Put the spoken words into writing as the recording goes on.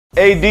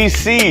Hey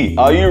DC,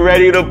 are you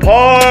ready to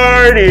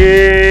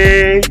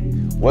party?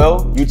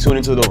 Well, you tune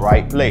into the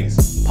right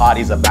place.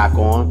 Parties are back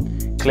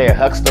on. Claire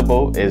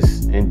Huxtable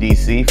is in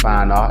DC,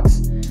 Fine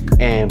Arts.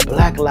 And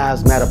Black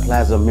Lives Matter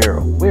Plaza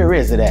mural. Where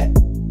is it at?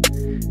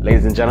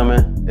 Ladies and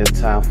gentlemen, it's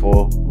time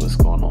for What's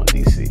Going On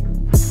DC.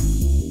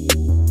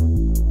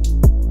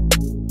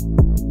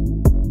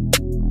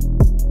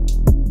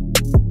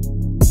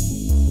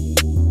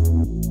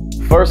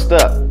 First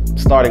up,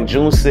 starting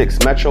June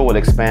 6th, Metro will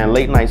expand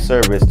late night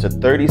service to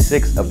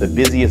 36 of the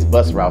busiest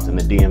bus routes in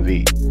the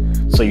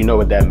DMV. So you know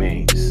what that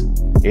means.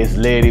 It's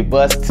lady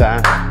bus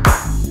time.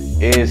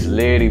 It's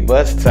lady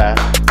bus time.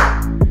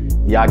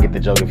 Y'all get the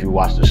joke if you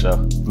watch the show.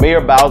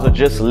 Mayor Bowser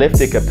just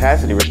lifted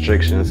capacity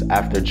restrictions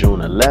after June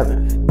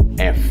 11th.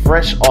 And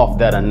fresh off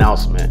that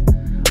announcement,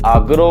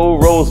 our good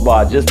old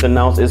Rosebar just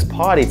announced it's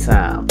party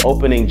time,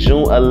 opening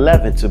June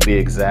 11th to be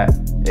exact.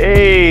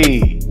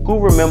 Hey, who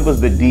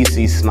remembers the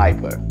DC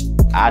sniper?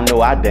 I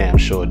know I damn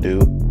sure do.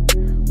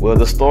 Well,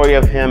 the story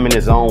of him in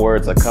his own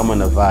words are coming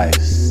to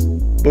Vice.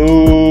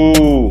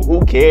 Boo!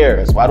 Who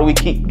cares? Why do we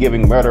keep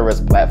giving murderers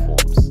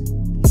platforms?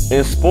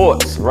 In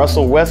sports,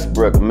 Russell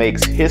Westbrook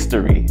makes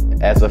history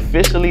as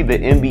officially the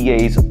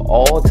NBA's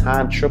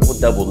all-time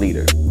triple-double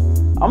leader.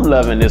 I'm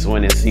loving this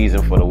winning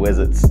season for the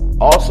Wizards.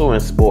 Also in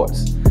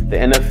sports, the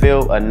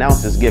NFL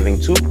announces giving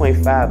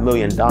 $2.5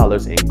 million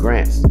in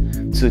grants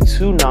to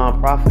two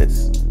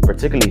nonprofits,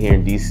 particularly here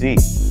in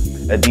DC.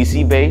 A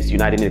DC-based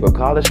United Negro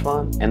College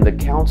Fund and the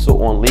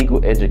Council on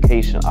Legal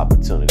Education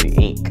Opportunity,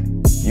 Inc.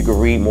 You can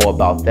read more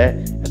about that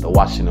at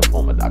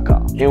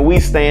thewashingtoninformer.com. In We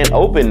Stand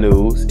Open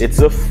news, it's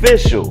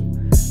official.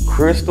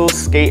 Crystal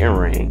Skating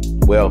Ring,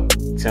 well,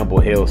 Temple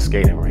Hill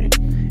Skating Ring,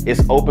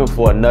 is open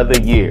for another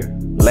year.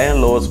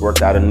 Landlords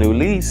worked out a new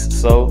lease,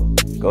 so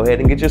go ahead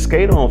and get your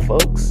skate on,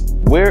 folks.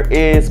 Where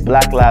is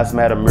Black Lives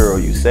Matter mural,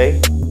 you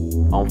say?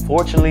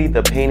 Unfortunately,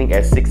 the painting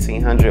at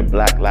 1600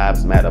 Black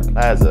Lives Matter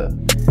Plaza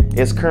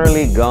is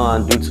currently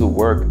gone due to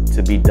work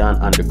to be done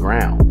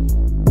underground.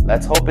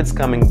 Let's hope it's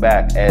coming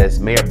back as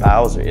Mayor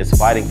Bowser is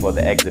fighting for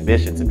the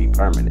exhibition to be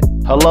permanent.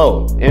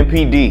 Hello,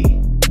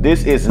 MPD.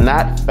 This is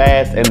not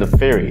Fast and the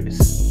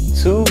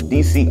Furious. Two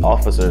DC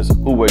officers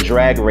who were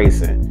drag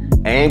racing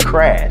and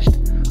crashed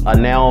are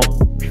now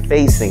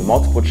facing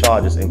multiple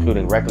charges,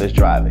 including reckless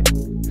driving.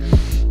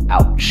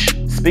 Ouch.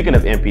 Speaking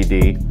of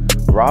MPD,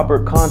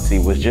 Robert Conti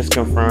was just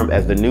confirmed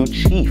as the new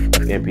chief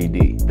of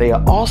MPD. They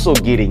are also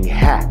getting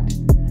hacked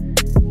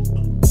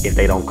if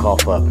they don't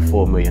cough up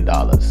 $4 million.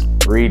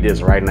 Read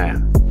this right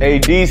now. Hey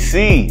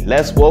DC,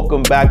 let's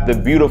welcome back the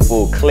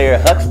beautiful Claire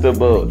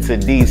Huxtable to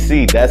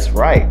DC. That's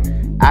right.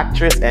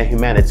 Actress and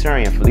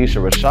humanitarian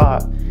Phylicia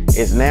Rashad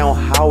is now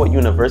Howard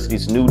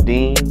University's new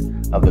dean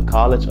of the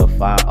College of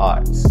Fine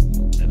Arts.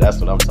 That's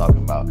what I'm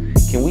talking about.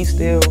 Can we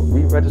still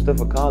re-register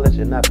for college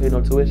and not pay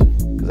no tuition?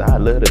 Because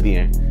I'd love to be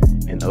in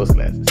those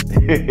classes.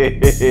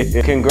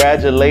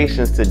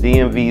 Congratulations to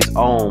DMV's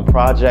own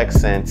Project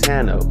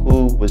Santana,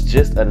 who was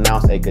just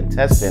announced a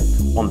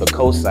contestant on the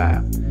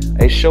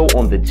Cosign, a show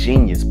on the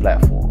Genius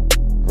platform.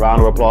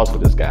 Round of applause for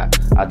this guy.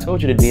 I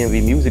told you the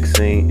DMV music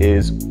scene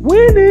is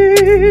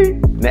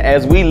winning. Now,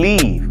 as we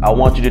leave, I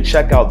want you to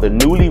check out the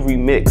newly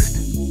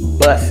remixed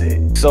Bust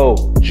It.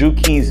 So,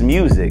 Juki's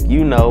music,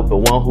 you know, the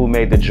one who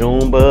made the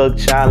Junebug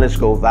challenge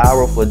go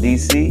viral for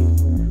DC,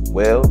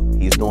 well,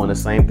 he's doing the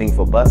same thing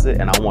for Bust It,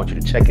 and I want you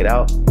to check it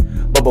out.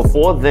 But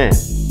before then,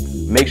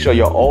 make sure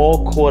you're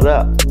all caught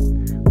up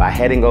by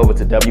heading over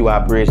to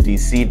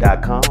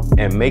wibridgedc.com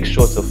and make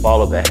sure to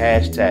follow the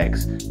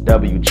hashtags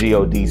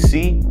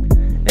WGODC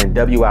and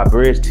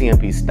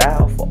WIBridgeTMP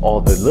style for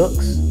all the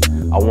looks.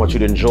 I want you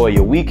to enjoy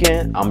your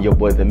weekend. I'm your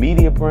boy, the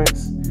Media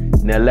Prince.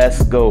 Now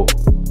let's go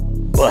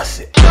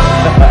bust it.